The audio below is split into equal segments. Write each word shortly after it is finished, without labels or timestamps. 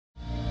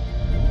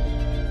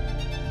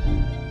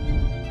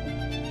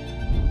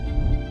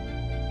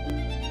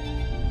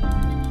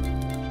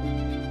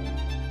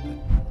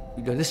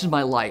this is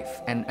my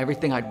life, and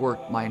everything I'd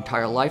worked my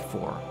entire life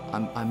for,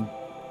 I'm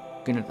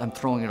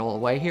throwing it all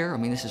away here. I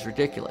mean, this is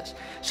ridiculous.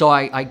 So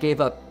I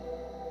gave up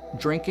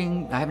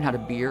drinking. I haven't had a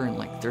beer in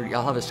like 30.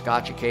 I'll have a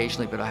scotch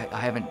occasionally, but I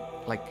haven't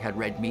like had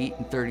red meat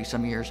in 30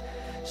 some years.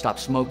 Stopped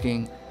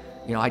smoking.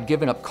 You know, I'd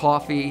given up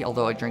coffee,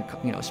 although I drink,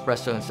 you know,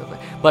 espresso and stuff like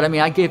that. But I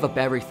mean, I gave up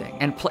everything,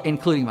 and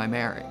including my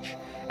marriage.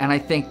 And I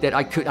think that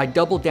I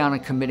doubled down on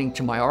committing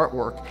to my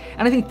artwork.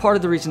 And I think part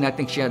of the reason I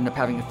think she ended up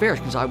having affairs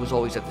because I was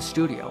always at the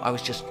studio. I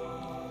was just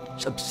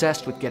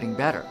obsessed with getting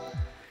better.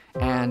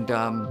 And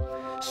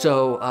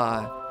so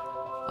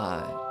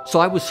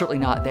I was certainly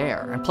not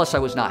there. And plus I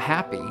was not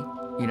happy,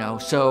 you know.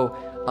 So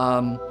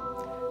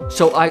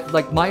I,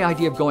 like, my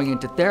idea of going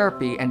into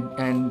therapy and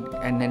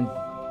then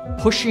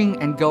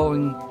pushing and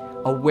going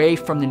away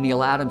from the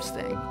Neal Adams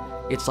thing,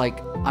 it's like,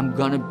 I'm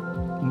gonna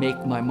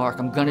make my mark,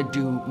 I'm gonna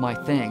do my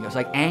thing. It was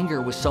like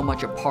anger was so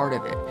much a part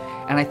of it.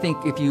 And I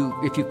think if you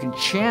can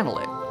channel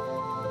it,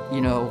 you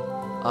know,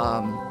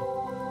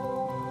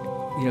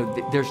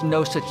 there's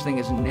no such thing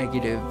as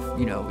negative,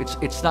 you know,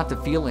 it's not the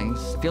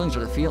feelings. Feelings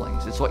are the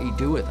feelings. It's what you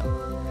do with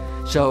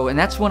them. So, and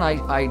that's when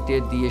I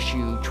did the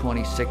issue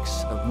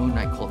 26 of Moon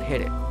Knight called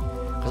Hit It.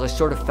 Because I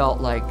sort of felt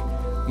like,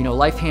 you know,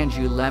 life hands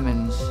you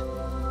lemons,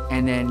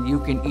 and then you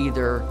can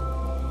either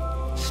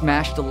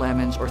smash the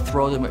lemons or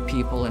throw them at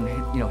people and,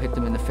 you know, hit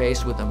them in the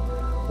face with them,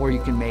 or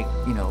you can make,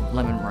 you know,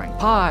 lemon meringue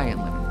pie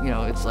and lemon, you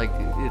know, it's like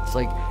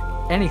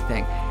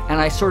anything. And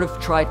I sort of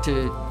tried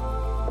to,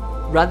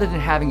 rather than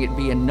having it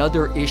be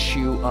another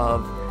issue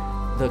of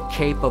the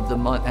Cape of the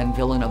Month and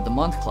Villain of the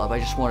Month Club, I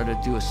just wanted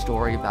to do a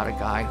story about a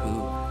guy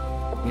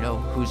who, you know,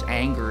 who's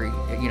angry,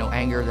 you know,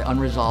 anger, the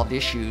unresolved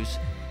issues,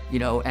 you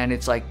know, and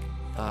it's like,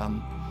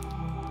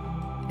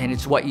 and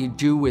it's what you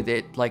do with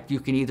it. Like, you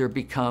can either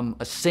become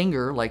a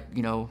singer, like,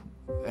 you know,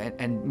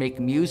 and make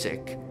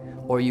music,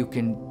 or you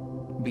can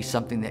be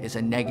something that is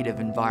a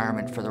negative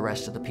environment for the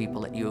rest of the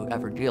people that you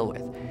ever deal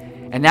with.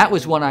 And that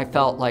was when I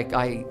felt like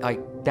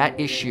that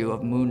issue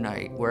of Moon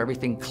Knight, where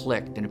everything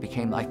clicked and it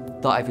became, I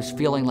was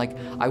feeling like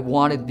I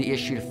wanted the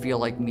issue to feel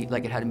like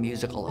it had a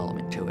musical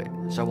element to it.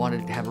 So I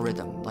wanted it to have a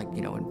rhythm, like,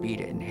 you know, and beat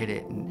it and hit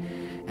it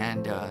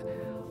and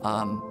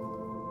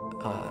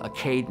a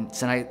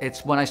cadence. And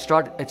it's when I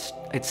started,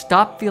 it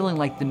stopped feeling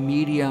like the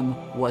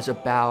medium was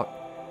about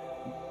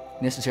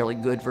necessarily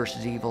good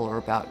versus evil, or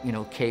about, you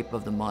know, Cape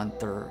of the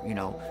Month, or, you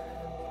know,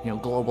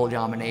 global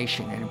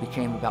domination, and it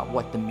became about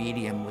what the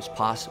medium was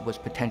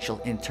potential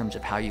in terms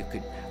of how you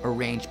could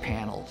arrange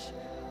panels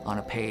on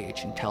a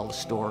page and tell the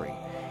story.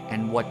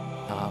 And what,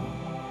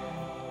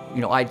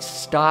 you know, I'd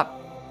stopped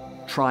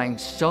trying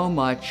so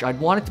much. I'd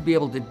wanted to be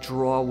able to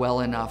draw well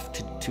enough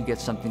to get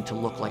something to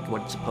look like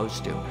what it's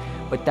supposed to.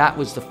 But that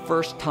was the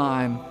first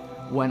time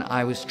when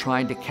I was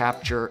trying to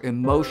capture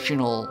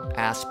emotional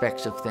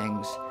aspects of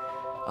things,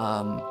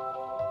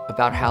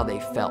 about how they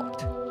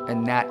felt.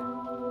 And that,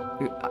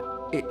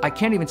 I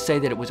can't even say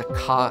that it was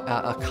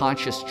a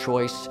conscious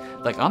choice,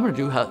 like, I'm gonna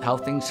do how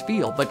things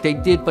feel, but they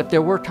did. But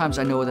there were times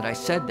I know that I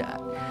said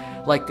that.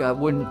 Like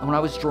when I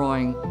was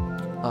drawing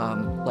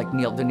like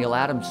the Neal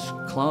Adams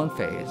clone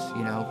phase,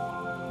 you know,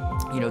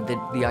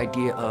 the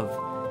idea of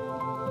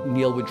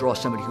Neal would draw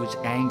somebody who's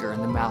anger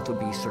and the mouth would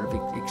be sort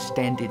of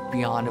extended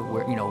beyond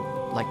where, you know,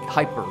 like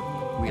hyper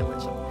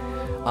realism.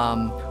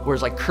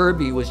 Whereas like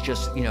Kirby was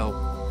just, you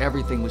know,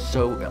 everything was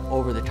so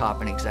over the top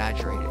and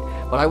exaggerated.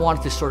 But I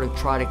wanted to sort of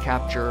try to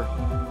capture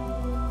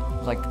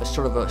like a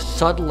sort of a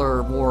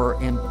subtler, more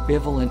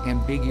ambivalent,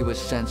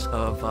 ambiguous sense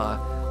of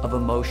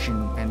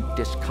emotion and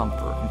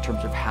discomfort in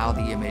terms of how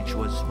the image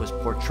was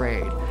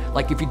portrayed.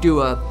 Like if you do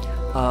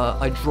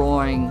a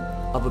drawing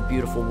of a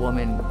beautiful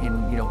woman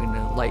in, you know, in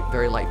a light,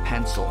 very light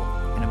pencil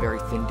and a very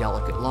thin,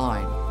 delicate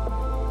line,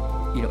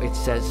 you know, it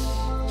says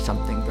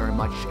something very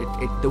much.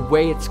 The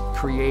way it's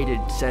created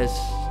says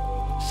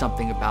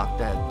something about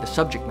the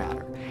subject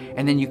matter.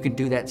 And then you can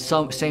do that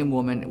same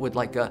woman with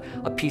like a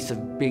piece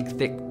of big,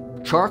 thick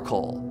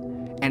charcoal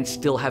and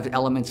still have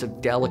elements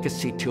of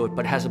delicacy to it,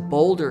 but has a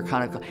bolder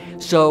kind of.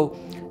 So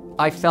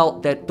I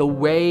felt that the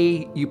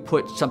way you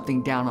put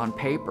something down on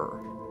paper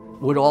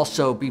would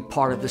also be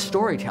part of the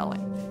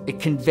storytelling. It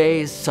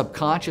conveys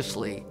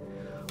subconsciously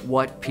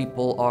what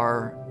people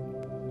are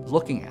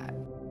looking at.